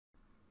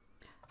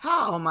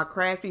Hi all my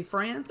crafty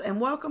friends, and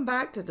welcome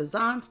back to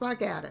Designs by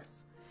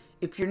Gaddis.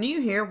 If you're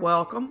new here,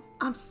 welcome.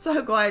 I'm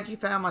so glad you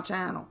found my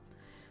channel.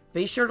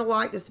 Be sure to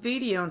like this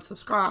video and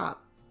subscribe.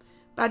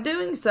 By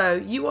doing so,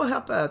 you will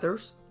help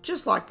others,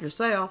 just like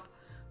yourself,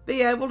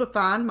 be able to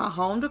find my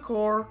home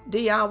decor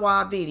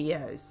DIY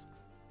videos.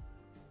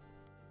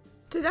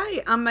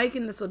 Today I'm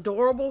making this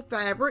adorable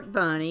fabric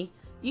bunny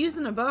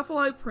using a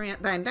buffalo print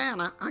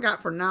bandana I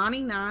got for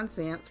 99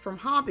 cents from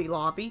Hobby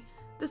Lobby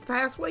this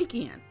past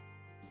weekend.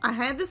 I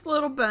had this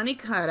little bunny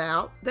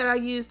cutout that I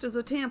used as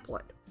a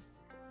template.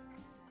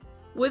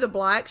 With a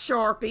black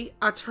Sharpie,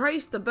 I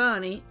traced the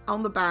bunny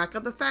on the back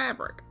of the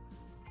fabric.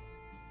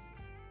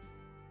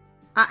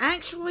 I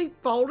actually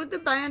folded the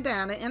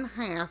bandana in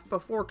half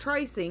before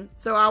tracing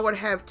so I would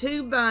have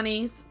two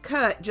bunnies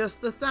cut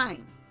just the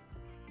same.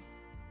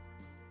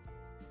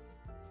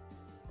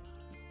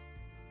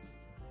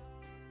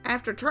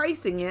 After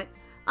tracing it,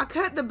 I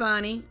cut the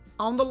bunny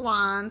on the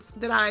lines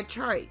that I had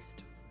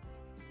traced.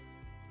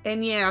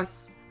 And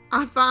yes,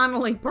 I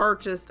finally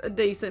purchased a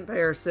decent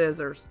pair of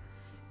scissors.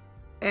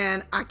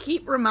 And I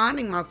keep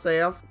reminding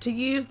myself to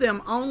use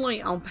them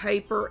only on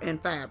paper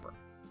and fabric.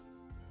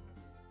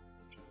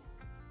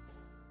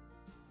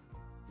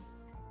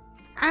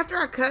 After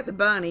I cut the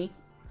bunny,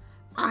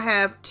 I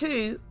have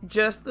two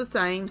just the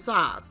same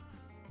size.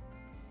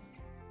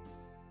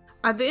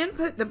 I then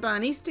put the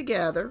bunnies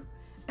together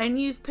and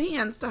use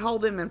pins to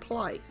hold them in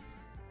place.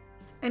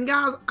 And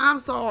guys, I'm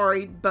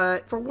sorry,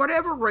 but for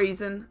whatever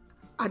reason,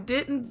 I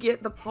didn't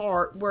get the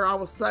part where I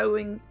was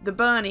sewing the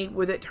bunny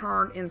with it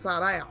turned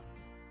inside out.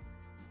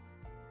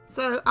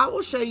 So I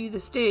will show you the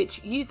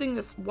stitch using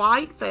this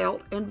white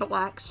felt and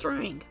black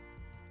string.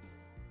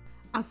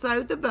 I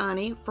sewed the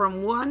bunny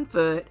from one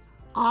foot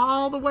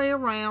all the way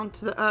around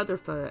to the other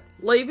foot,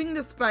 leaving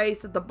the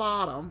space at the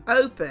bottom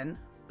open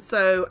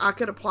so I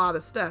could apply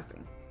the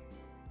stuffing.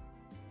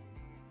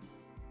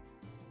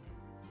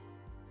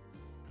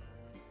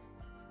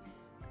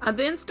 I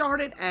then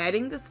started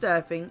adding the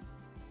stuffing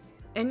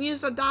and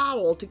used a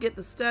dowel to get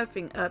the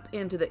stuffing up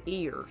into the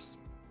ears.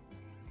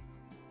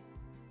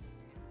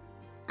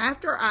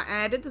 After I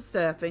added the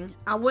stuffing,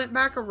 I went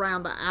back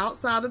around the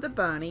outside of the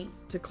bunny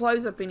to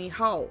close up any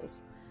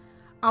holes.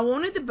 I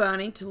wanted the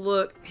bunny to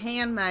look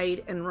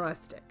handmade and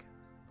rustic.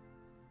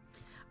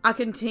 I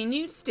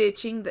continued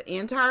stitching the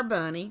entire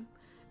bunny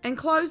and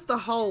closed the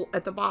hole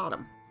at the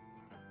bottom.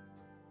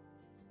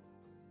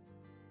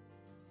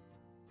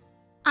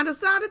 I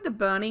decided the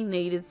bunny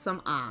needed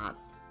some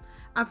eyes.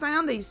 I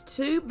found these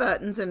two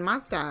buttons in my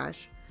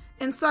stash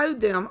and sewed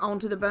them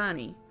onto the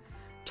bunny,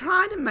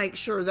 trying to make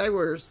sure they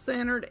were as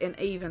centered and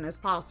even as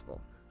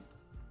possible.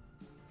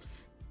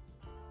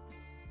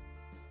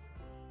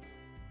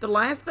 The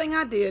last thing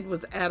I did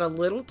was add a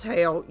little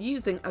tail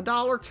using a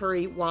Dollar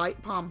Tree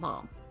white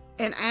pom-pom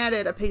and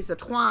added a piece of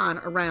twine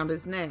around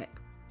his neck.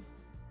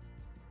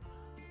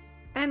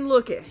 And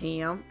look at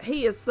him,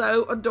 he is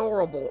so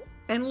adorable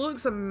and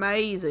looks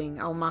amazing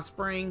on my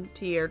spring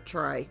tier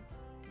tray.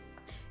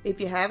 If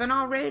you haven't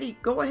already,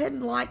 go ahead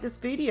and like this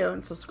video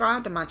and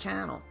subscribe to my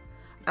channel.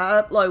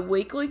 I upload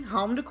weekly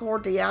home decor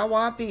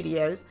DIY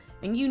videos,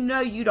 and you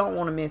know you don't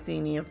want to miss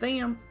any of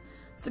them.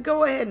 So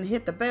go ahead and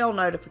hit the bell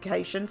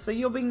notification so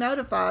you'll be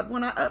notified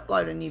when I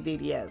upload a new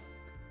video.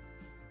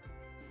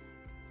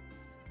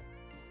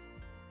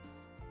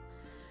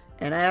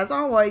 And as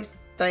always,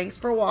 thanks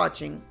for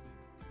watching.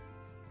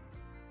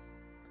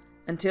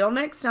 Until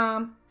next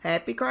time,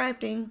 happy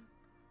crafting!